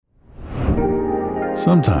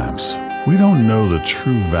Sometimes we don't know the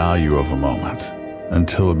true value of a moment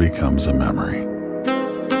until it becomes a memory.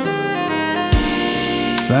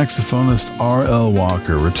 Saxophonist R.L.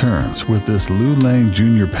 Walker returns with this Lou Lang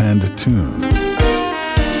Jr. penned tune,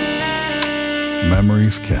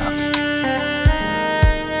 Memories Kept.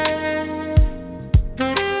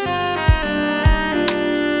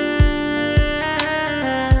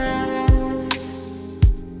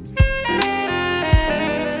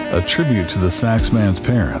 A tribute to the Saxman's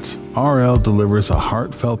parents, R.L. delivers a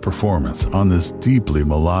heartfelt performance on this deeply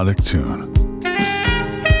melodic tune.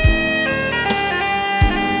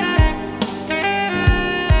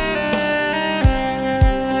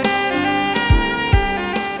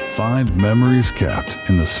 Find Memories Kept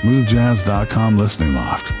in the smoothjazz.com listening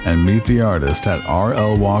loft and meet the artist at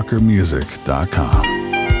rlwalkermusic.com.